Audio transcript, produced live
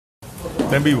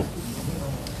En vivo.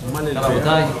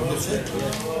 Rabbi,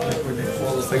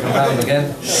 let's take a round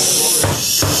again.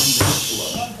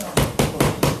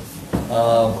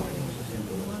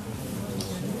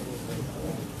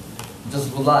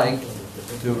 Just would like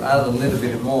to add a little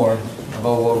bit more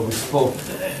about what we spoke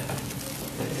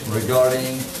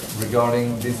regarding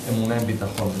this emunah and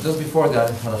bitachon. Just before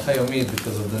that, halakha yomit,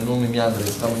 because of the new minyan that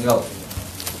is coming up,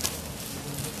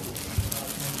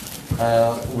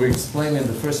 we explained in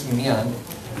the first minyan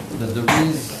that there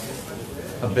is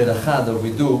a beracha that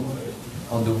we do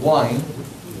on the wine.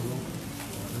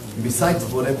 Besides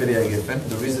borei peri hagefen,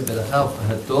 there is a beracha of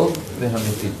hatov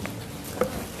vehametiv.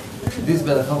 This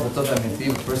beracha of hatov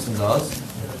vehametiv a person does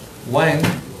when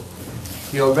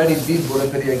he already did borei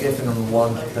peri hagefen on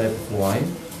one type of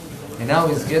wine, and now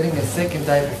he's getting a second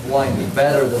type of wine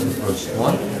better than the first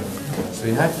one. So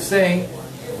you have to say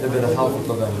the beracha of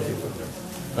hatov vehametiv.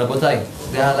 Rabotai,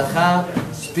 the halakha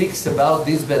speaks about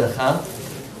this beracha,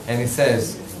 and it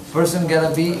says, person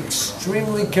gotta be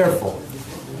extremely careful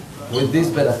with this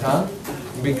beracha,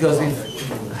 because if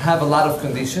you have a lot of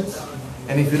conditions,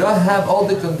 and if you don't have all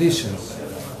the conditions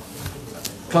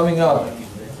coming up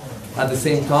at the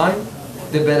same time,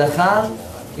 the beracha,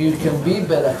 you can be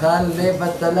beracha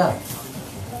levatala.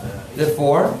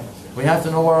 Therefore, we have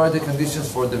to know what are the conditions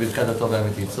for the birkat hatov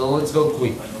ve'ametiv. So let's go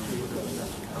quick.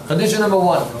 Condition number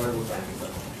 1.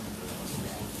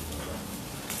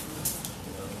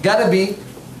 Gotta be,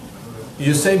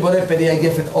 you say borei peri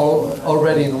hagefen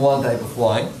already in one type of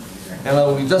wine,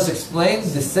 and we just explained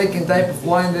the second type of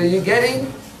wine that you're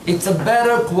getting, it's a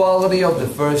better quality of the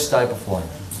first type of wine.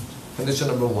 Condition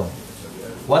number 1.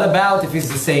 What about if it's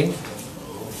the same?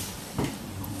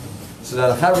 So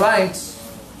the halakha writes,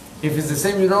 if it's the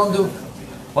same, you don't do.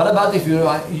 What about if you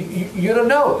don't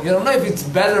know? You don't know if it's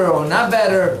better or not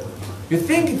better. You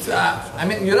think it's,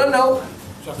 you don't know.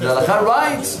 The halakha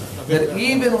writes that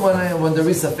even when there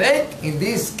is a fake, in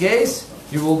this case,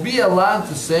 you will be allowed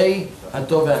to say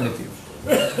hatov ve'ametiv.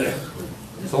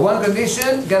 So one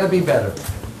condition, gotta be better.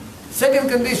 Second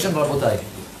condition, Rabotai.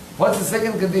 What's the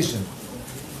second condition?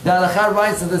 The halakha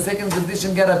writes that the second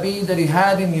condition gotta be that you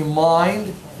had in your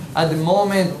mind at the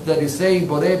moment that you say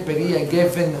borei peri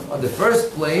hagefen on the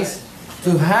first place,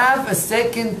 to have a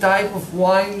second type of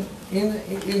wine in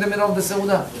the middle of the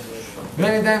seudah.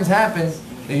 Many times happens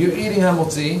that you're eating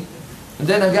hamotzi, and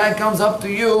then a guy comes up to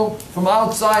you from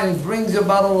outside and brings you a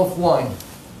bottle of wine.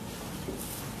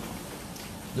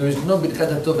 There is no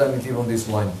birkat hatov ve'ametiv on this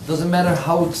wine. Doesn't matter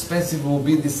how expensive will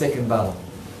be the second bottle.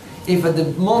 If at the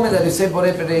moment that you say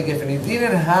borei peri hagefen, you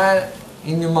didn't have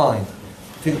in your mind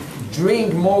to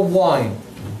drink more wine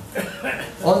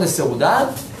on the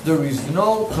seudah, there is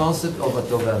no concept of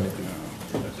hatov ve'ametiv.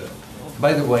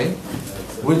 By the way,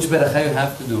 which beracha you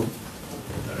have to do?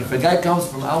 If a guy comes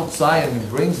from outside and he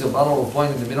brings a bottle of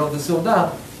wine in the middle of the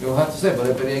seudah, you will have to say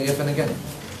borei peri hagefen again.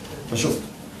 Pashut.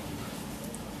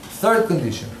 Third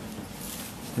condition,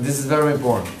 and this is very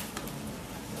important.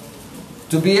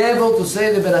 To be able to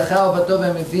say the beracha of hatov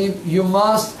ve'ametiv, you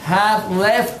must have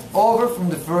left over from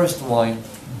the first wine.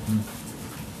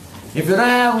 If you don't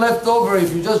have leftover,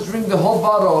 if you just drink the whole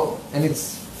bottle and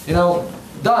it's,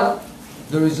 done,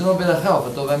 there is no beracha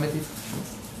of hatov ve'ametiv.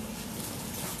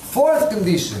 Fourth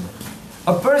condition,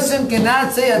 a person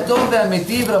cannot say hatov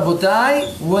ve'ametiv,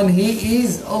 Rabotai, when he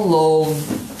is alone.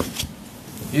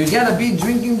 You gotta be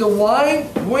drinking the wine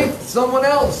with someone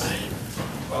else.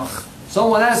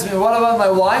 Someone asked me, what about my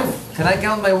wife? Can I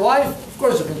count my wife? Of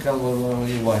course you can count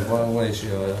your wife. Why is she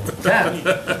can?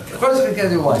 Of course you can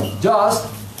count your wife. Just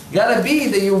gotta be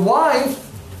that your wife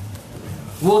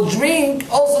will drink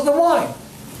also the wine.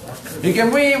 You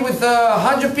can be with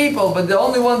 100 people, but the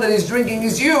only one that is drinking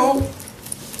is you.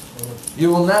 You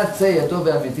will not say hatov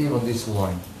ve'ametiv on this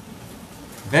wine.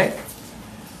 Okay?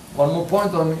 One more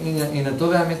point in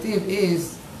hatov ve'ametiv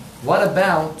is, what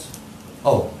about,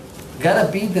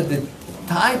 gotta be that the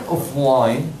type of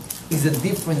wine is a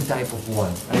different type of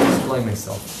wine. I'll explain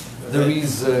myself. There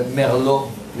is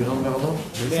Merlot. You know Merlot?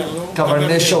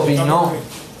 Cabernet Sauvignon.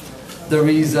 There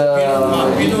is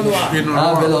Pinot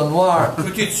Noir.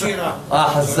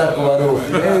 Hazak Baruch.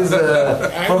 It is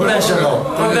professional.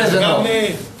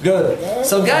 Good.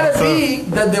 So gotta be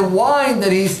that the wine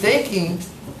that he's taking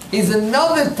is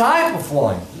another type of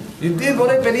wine. You did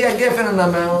borei peri hagefen on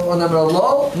a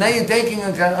Merlot, now you're taking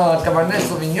a Cabernet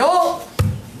Sauvignon,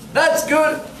 that's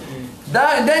good.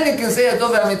 Then you can say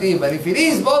hatov ve'ametiv. But if it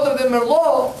is both of them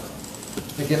Merlot,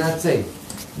 you cannot say.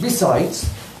 Besides,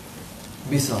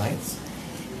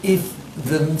 if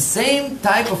the same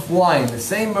type of wine, the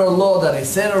same Merlot that I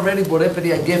said already borei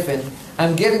peri hagefen,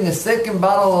 I'm getting a second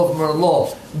bottle of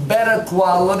Merlot, better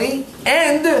quality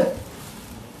and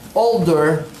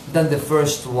older than the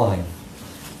first wine.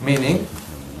 Meaning,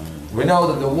 we know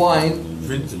that the wine,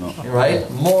 right,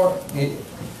 more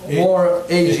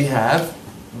age you have,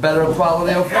 better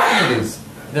quality of wine it is.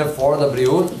 Therefore, the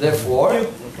briut, therefore,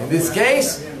 in this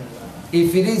case,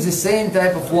 if it is the same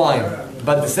type of wine,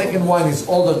 but the second wine is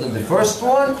older than the first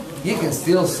one, you can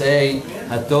still say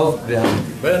Hatov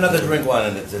v'Hamiti. Better not to drink wine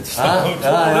and it's You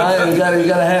got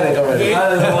a headache already.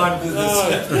 I don't want this.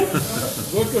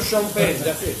 Go to champagne,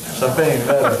 that's it. Champagne,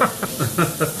 better.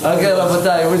 Okay,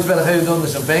 Rabotai, which better are you doing the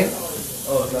champagne?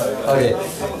 Okay,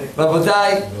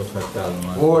 Rabotai,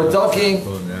 we were talking,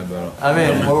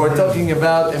 we were talking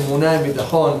about Emunah and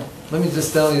Bitachon. Let me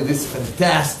just tell you this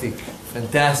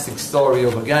fantastic story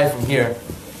of a guy from here.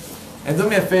 And do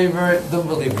me a favor, don't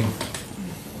believe me.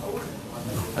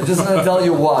 I'm just going to tell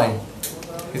you why.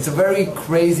 It's a very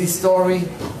crazy story,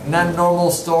 not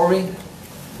normal story,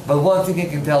 but one thing I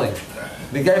can tell you.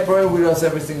 The guy prayed with us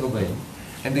every single day.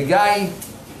 And the guy,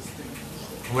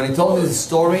 when he told me the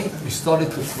story, he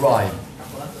started to cry.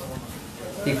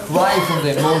 He cried from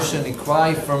the emotion, he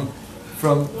cried from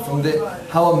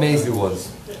how amazed he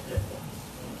was.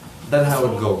 That's how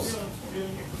it goes.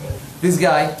 This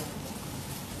guy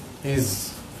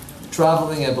is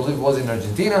traveling, I believe it was in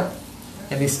Argentina,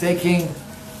 and he's taking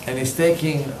his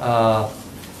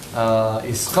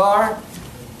car,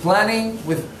 planning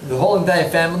with the whole entire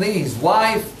family, his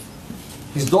wife,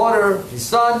 his daughter, his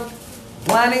son,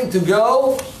 planning to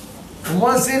go from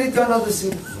one city to another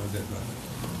city.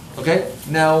 Okay,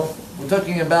 now we're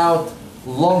talking about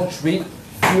long trip,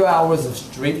 few hours of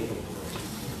trip,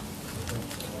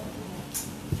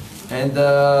 and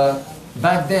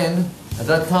back then, at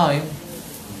that time,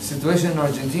 situation in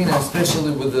Argentina,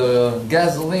 especially with the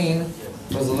gasoline,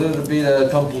 was a little bit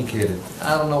complicated.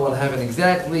 I don't know what happened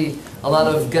exactly. A lot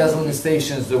of gasoline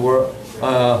stations that were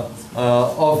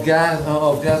of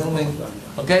gasoline.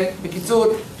 Okay,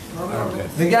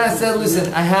 the guy said,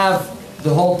 "Listen, I have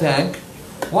the whole tank.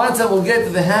 Once I will get to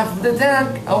the half of the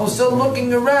tank, I will start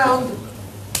looking around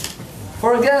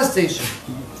for a gas station."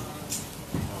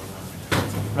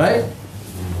 Right?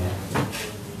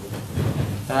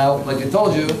 Now, like I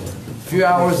told you, a few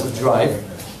hours of drive.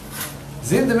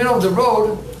 He's in the middle of the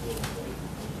road,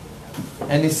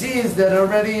 and he sees that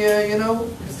already,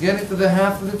 he's getting to the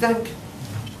half of the tank.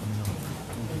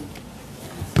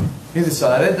 He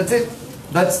decided, that's it.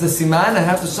 That's the siman I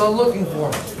have to start looking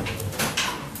for.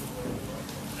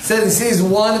 Says he sees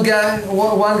one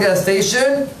gas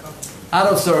station out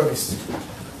of service.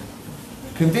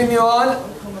 Continue on.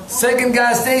 Second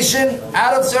gas station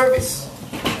out of service.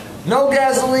 No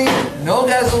gasoline, no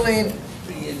gasoline.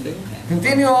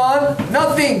 Continue on,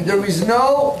 nothing. There is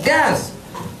no gas.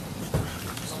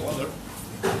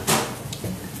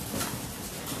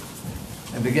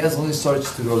 And the gasoline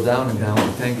starts to go down and down.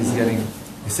 The tank is getting...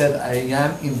 He said, I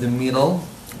am in the middle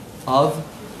of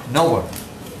nowhere.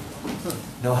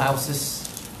 No houses,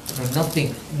 no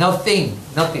nothing.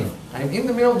 I'm in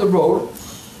the middle of the road,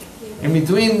 in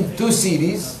between two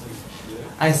cities.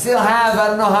 I still have, I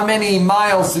don't know how many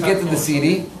miles to get to the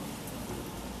city.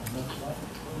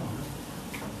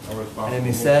 And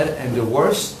he said, and the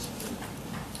worst,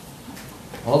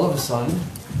 all of a sudden,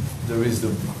 there is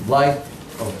the light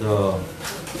of the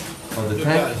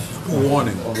tank,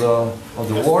 warning of the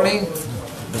warning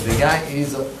that the guy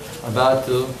is about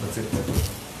to,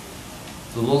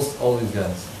 to lose all his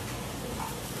gas.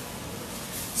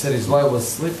 He said his wife was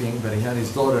sleeping, but he had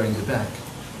his daughter in the back.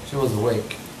 She was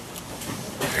awake.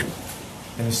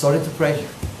 And he started to pray.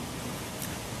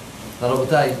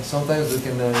 Sometimes we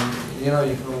can,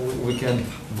 we can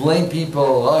blame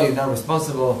people. Oh, you're not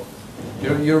responsible.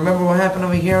 You remember what happened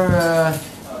over here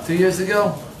 2 years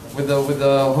ago with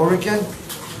the hurricane?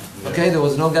 Okay, there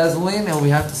was no gasoline and we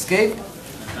had to escape.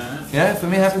 Yeah, for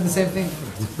me it happened the same thing.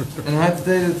 And I had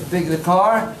to take the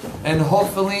car, and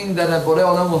hopefully that Borei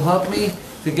Olam will help me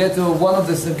to get to one of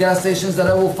the gas stations that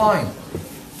I will find.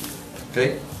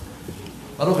 Okay.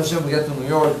 Baruch Hashem, we got to New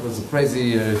York. It was a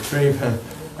crazy trip.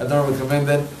 I don't recommend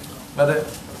it, but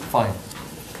fine.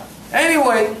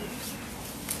 Anyway,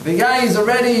 the guy is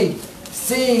already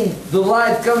seeing the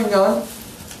light coming on,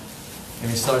 and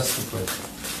he starts to pray.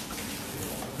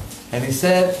 And he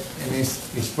said, and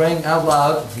he's praying out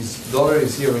loud. His daughter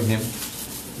is hearing him.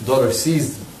 The daughter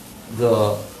sees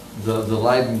the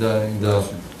light in the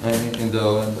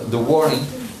warning,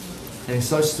 and he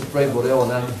starts to pray, Borei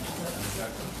Olam,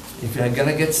 if I'm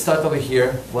gonna get stuck over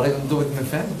here, what am I gonna do with my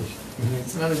family?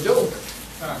 It's not a joke.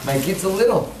 My kids are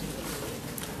little.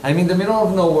 I'm in the middle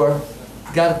of nowhere.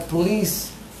 God,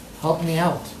 please help me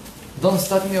out. Don't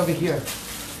stuck me over here.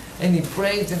 And he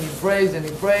prays and he prays and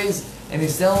he prays, and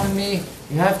he's telling me,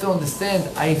 you have to understand,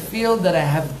 I feel that I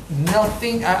have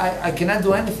nothing, I cannot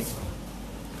do anything.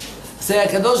 Say,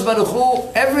 HaKadosh Baruch Hu,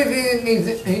 everything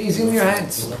is in your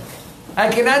hands. I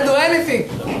cannot do anything.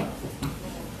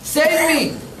 Save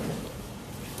me.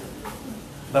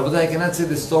 But I cannot say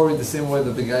the story the same way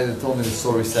that the guy that told me the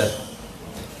story said.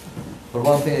 But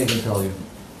one thing I can tell you.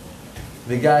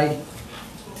 The guy,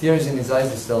 tears in his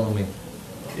eyes, is telling me,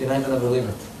 you're not going to believe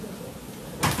it.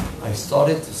 I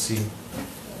started to see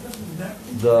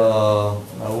the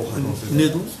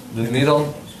Needles? the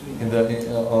needle in the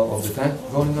of the tank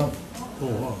going up. Oh,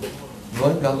 wow.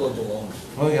 Going up.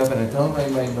 Going up, and I tell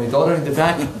my daughter in the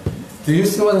back, do you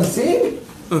see what I'm seeing?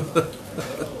 Do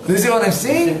you see what I'm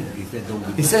seeing?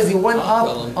 He says he went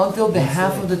up until the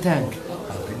half of the tank.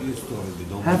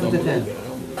 Half of the tank.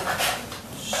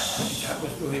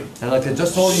 And like I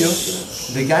just told you,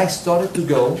 the guy started to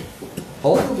go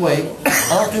all the way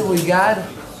until we got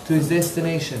to his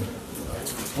destination.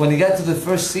 When he got to the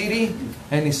first city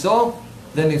and he saw,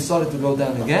 then he started to go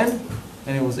down again,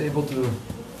 and he was able to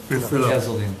Fill up.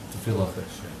 gasoline to fill up.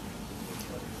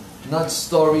 Not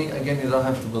story, again, you don't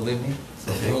have to believe me. It's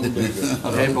okay.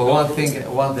 Okay, but one thing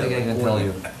I can tell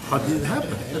you. How did it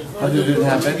happen? How did it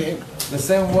happen? The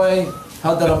same way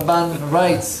how the Ramban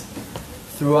writes,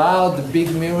 throughout the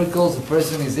big miracles, a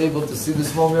person is able to see the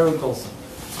small miracles.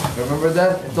 Remember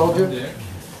that? I told you?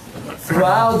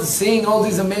 Throughout seeing all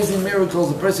these amazing miracles,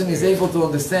 a person is able to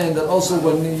understand that also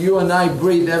when you and I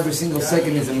breathe, every single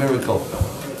second is a miracle.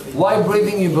 Why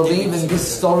breathing you believe in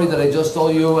this story that I just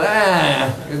told you?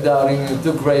 You're doubting, you're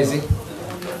too crazy.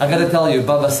 I gotta tell you,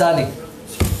 Baba Sali. You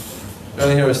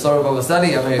wanna hear a story of Baba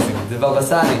Sali? Amazing. The Baba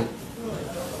Sali.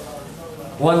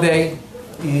 One day,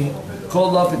 he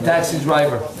called up a taxi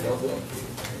driver.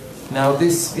 Now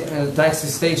this taxi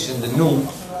station, the noon,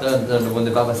 when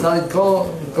the Baba Sali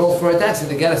call for a taxi,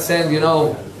 they gotta send,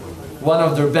 one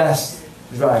of their best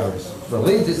drivers,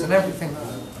 religious and everything.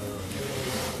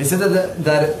 He said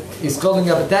that he's calling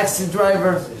up a taxi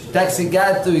driver. Taxi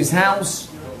got to his house,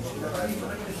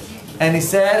 and he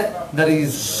said that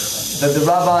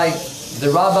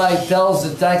the rabbi tells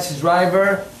the taxi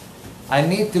driver, I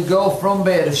need to go from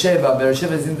Beersheba.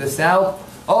 Beersheba is in the south,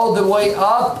 all the way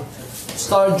up.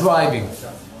 Start driving.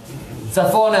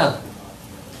 Tzafona,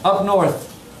 up north.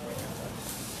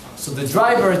 So the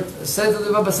driver said to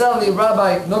the Baba Sali,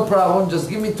 Rabbi, no problem, just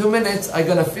give me 2 minutes. I'm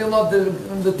gonna fill up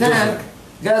the tank,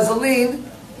 gasoline,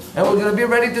 and we're gonna be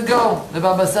ready to go. The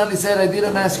Baba Sali said, I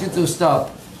didn't ask you to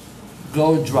stop.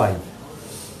 Go drive.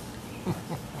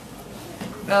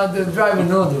 Now the driver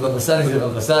knew the Baba Sali is the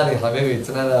Baba Sali, Habibi, it's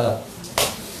not a...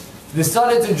 They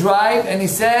started to drive, and he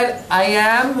said, I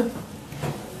am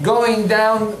going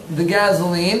down the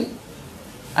gasoline.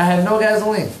 I have no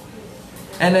gasoline.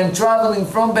 And I'm traveling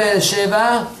from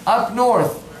Beersheba up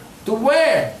north. To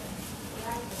where?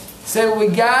 So we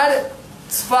got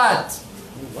Tzfat.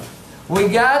 We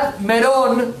got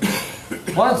Meron.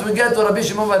 Once we get to Rabbi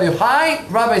Shimon Bar Yochai,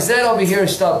 Rabbi said, over here,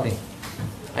 stop me.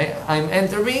 I'm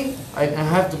entering, I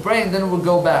have to pray, and then we'll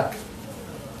go back.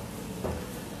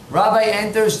 Rabbi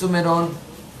enters to Meron,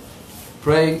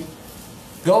 pray,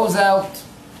 goes out,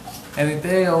 and he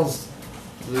tells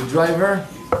the driver,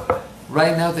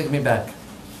 right now take me back.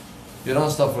 You don't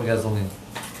stop for gasoline.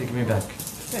 Take me back.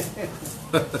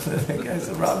 The guy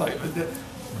said, Rabbi,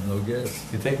 no gas.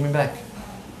 You take me back.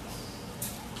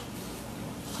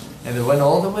 And they went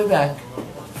all the way back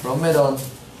from Meron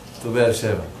to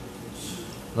Beersheba.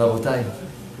 Rabotai,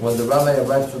 when the rabbi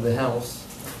arrived to the house,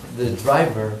 the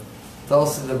driver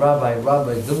tells to the rabbi,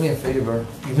 do me a favor,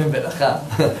 give me beracha,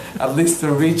 at least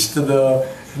to reach to the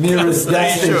nearest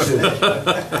gas station.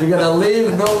 You're going to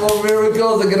leave, no more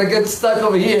miracles, they're going to get stuck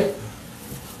over here.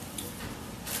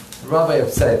 The rabbi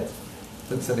upset,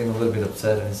 looks at him a little bit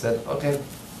upset, and he said, okay,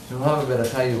 if you have a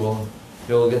beracha, you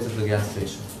will get to the gas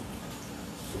station.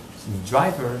 So the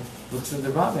driver looks at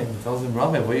the rabbi and tells him,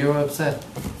 Rabbi, why are you upset?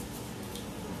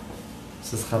 He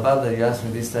says, Chabad, that you asked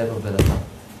me this type of beracha.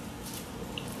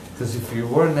 Because if you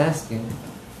weren't asking,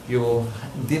 you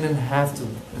didn't have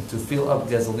to fill up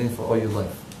gasoline for all your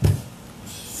life.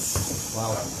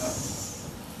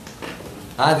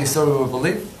 Wow. This story we will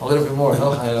believe? A little bit more,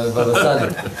 no?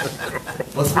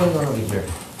 What's going on over here?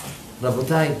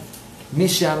 Rabotai, מי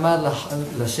שאמר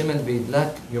לשמן וידלק,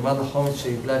 יאמר לחומץ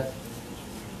שידלק.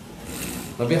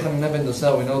 Rabbi Hanina ben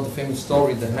Dosa, we know the famous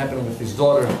story that happened with his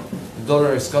daughter. The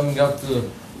daughter is coming up to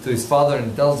his father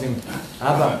and tells him,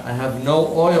 Abba, I have no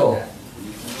oil.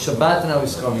 Shabbat now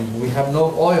is coming. We have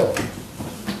no oil.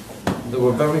 They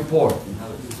were very poor.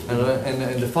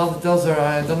 And the father tells her,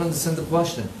 I don't understand the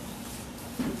question.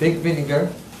 Take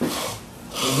vinegar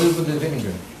and live with the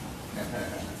vinegar.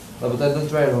 But don't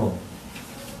try it at home.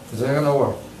 It's not gonna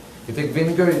work. You take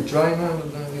vinegar, you try it,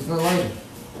 it's not light.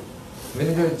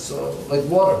 Vinegar, it's like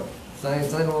water. It's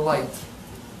not even light.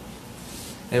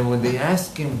 And when they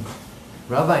ask him,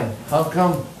 Rabbi, how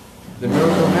come the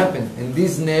miracle happened? And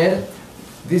this ner,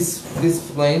 this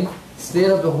flame,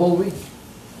 stayed up the whole week.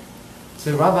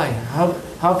 Say, Rabbi,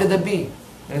 how could that be?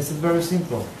 And I said, very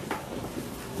simple.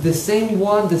 The same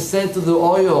one that said to the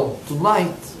oil to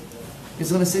light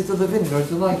is going to say to the vinegar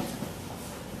to light.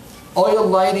 Oil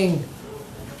lighting,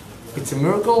 it's a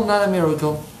miracle, not a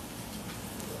miracle.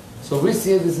 So we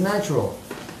see it as natural.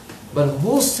 But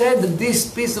who said that this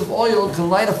piece of oil can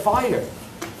light a fire?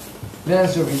 The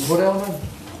answer is, for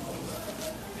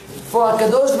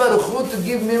HaKadosh Baruch Hu to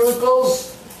give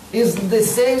miracles is the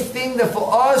same thing that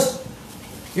for us,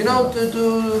 to eat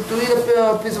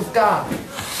a piece of cow.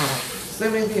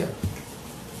 Same idea.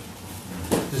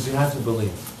 Because you have to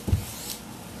believe.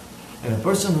 And a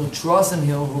person who trusts in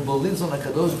Him, who believes on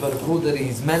HaKadosh Baruch Hu that He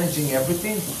is managing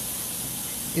everything,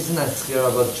 is not scared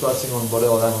about trusting on Borei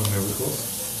Olam on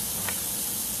miracles.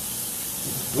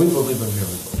 We believe in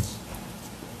miracles.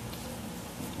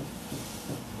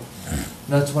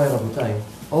 That's why, Rabotai,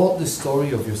 all the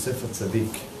story of Yosef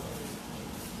HaTzadik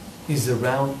is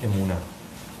around Emunah.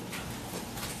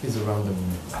 Is around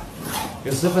Emunah.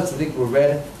 Yosef HaTzadik, we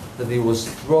read that he was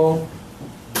thrown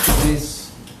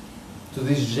to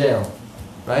this jail,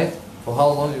 right? For how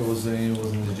long he was in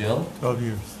the jail? 12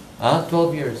 years.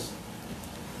 12 years,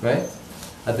 right?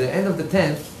 At the end of the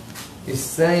 10th, he's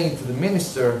saying to the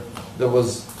minister that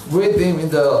was with him in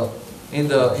the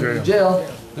jail,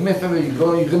 do me a favor, you're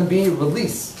going to be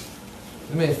released.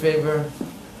 Do me a favor,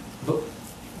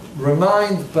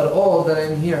 remind Paro that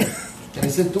I'm here. And he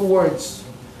said 2 words.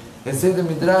 And said the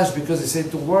Midrash, because he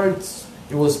said 2 words,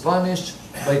 he was punished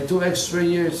by 2 extra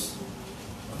years.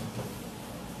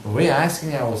 We're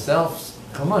asking ourselves,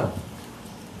 come on,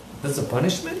 that's a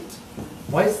punishment?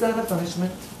 Why is that a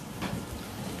punishment?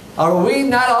 Are we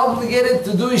not obligated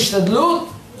to do ishtadlut?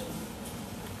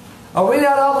 Are we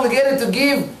not obligated to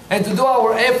give and to do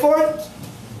our effort?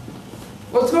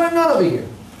 What's going on over here?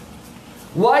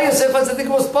 Why Yosef HaTzadik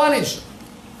was punished?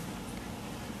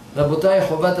 Rabotai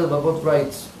Chovat al-Babot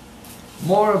writes,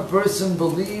 more a person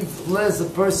believes, less a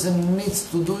person needs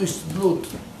to do ishtadlut.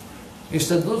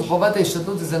 Ishtadlut, Chovat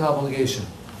ishtadlut is an obligation.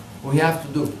 We have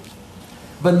to do.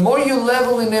 But more you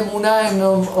level in Emunah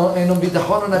and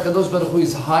Bitachon on HaKadosh Baruch Hu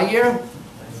is higher,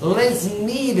 less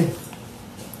need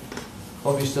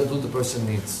of Ishtadlut the person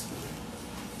needs.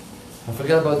 I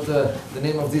forgot about the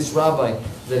name of this rabbi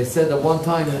that he said that one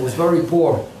time he was very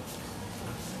poor.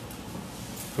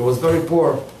 He was very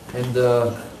poor, and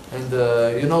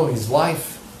his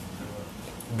wife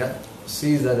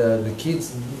sees that the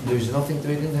kids, there's nothing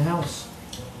to eat in the house.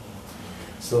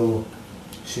 So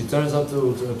she turns up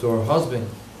to her husband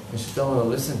and she tells her,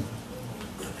 listen,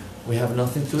 we have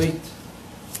nothing to eat.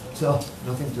 So,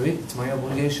 nothing to eat, it's my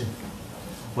obligation.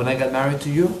 When I got married to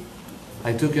you,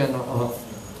 I took you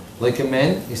like a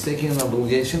man, he's taking an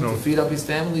obligation to feed up his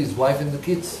family, his wife and the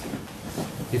kids.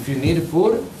 If you need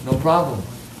food, no problem.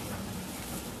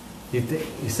 He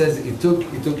says he took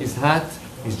his hat,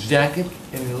 his jacket,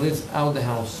 and he lives out the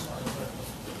house.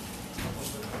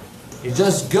 He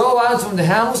just go out from the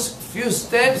house, few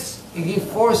steps, he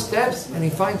gives 4 steps, and he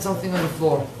finds something on the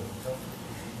floor.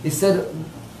 He said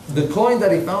the coin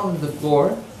that he found on the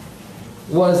floor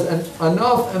was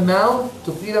enough amount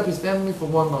to feed up his family for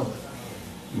 1 month.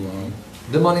 Wow.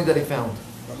 The money that he found.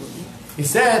 He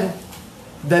said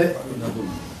that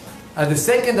at the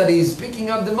second that he is picking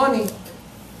up the money,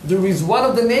 there is one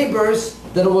of the neighbors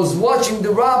that was watching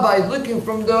the rabbi looking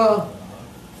from the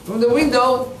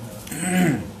window.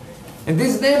 And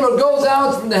this neighbor goes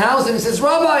out from the house and he says,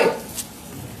 Rabbi,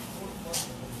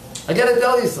 I gotta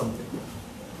tell you something.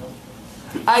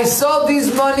 I saw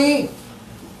this money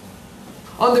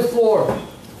on the floor.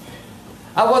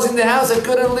 I was in the house, I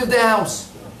couldn't leave the house.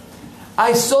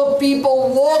 I saw people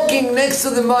walking next to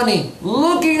the money,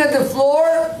 looking at the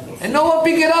floor, and no one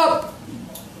picked it up.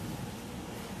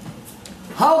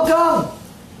 How come?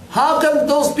 How come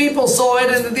those people saw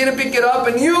it and they didn't pick it up,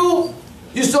 and you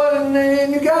saw it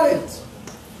and you got it?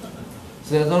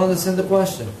 So I don't understand the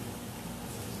question.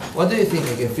 What do you think?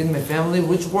 I can feed my family?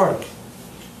 Which work?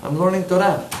 I'm learning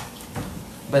Torah.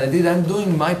 But I'm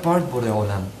doing my part, Borei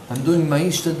Olam. I'm doing my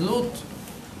ishtadlut.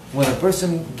 When a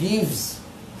person gives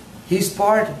his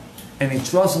part and he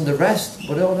trusts on the rest,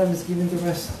 Borei Olam is giving the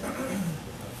rest.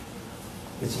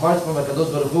 It's hard from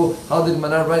HaKadosh Baruch Hu. How did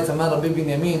Manar write? Amar Rabbi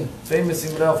Binyamin, famous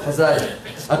Imra of Chazal.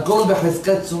 Akol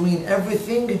b'chizkat sumin.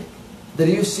 Everything that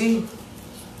you see,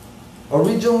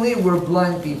 originally we're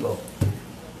blind people.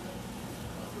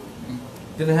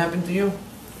 Didn't happen to you?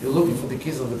 You're looking for the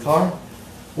keys of the car.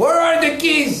 Where are the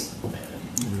keys?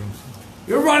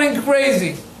 You're running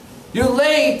crazy. You're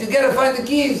late to get to find the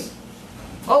keys.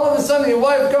 All of a sudden your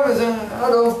wife comes and says,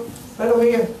 hello, right over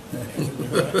here.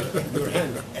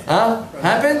 Huh?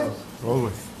 Happened?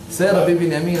 Always. Say Rabbi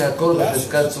Binyamin, Akol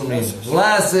b'chizkat sumim.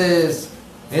 Glasses.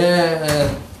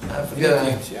 Yeah, I forget.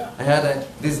 I had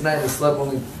this night I slept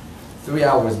only 3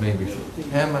 hours maybe.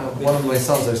 Him and one of my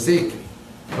sons are sick.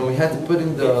 And we had to put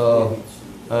in the,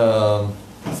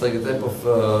 it's like a type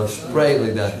of spray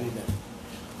like that.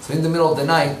 So in the middle of the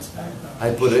night,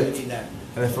 I put it,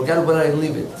 and I forgot where I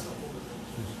leave it.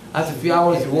 After a few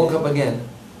hours, we woke up again,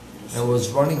 and was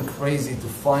running crazy to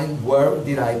find where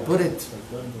did I put it.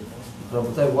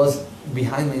 Rabotai was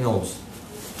behind my nose.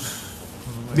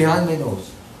 Behind my nose.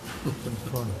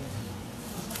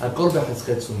 Akol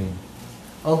b'chizkat sumim.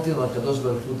 Until HaKadosh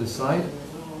Baruch Hu decide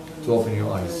to open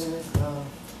your eyes.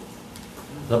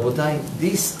 Rabotai,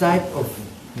 this type of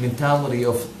mentality,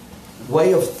 of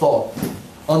way of thought,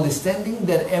 understanding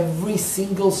that every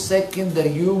single second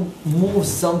that you move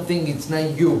something, it's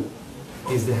not you,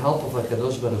 is the help of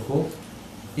HaKadosh Baruch Hu,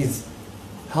 is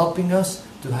helping us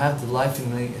to have the life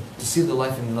to see the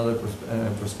life in another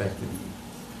perspective.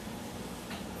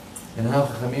 And how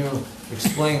Chachamim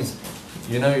explains,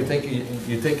 you know, you take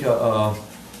a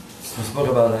we spoke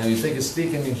about it, you take a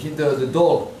stick and you hit the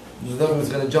dog is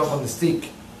going to jump on the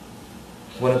stick.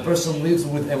 When a person lives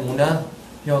with emunah,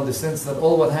 he understands that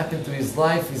all what happened to his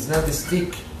life is not the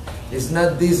stick, it's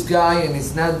not this guy, and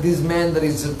it's not this man that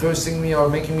is cursing me or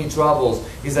making me troubles.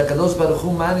 It's HaKadosh Baruch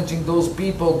Hu managing those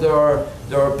people. There are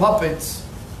puppets.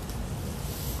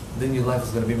 Then your life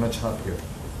is going to be much happier.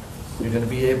 You're going to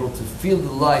be able to feel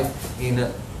the life in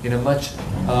a much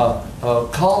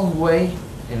calm way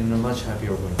and in a much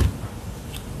happier way.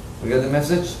 We got the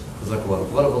message? Amen.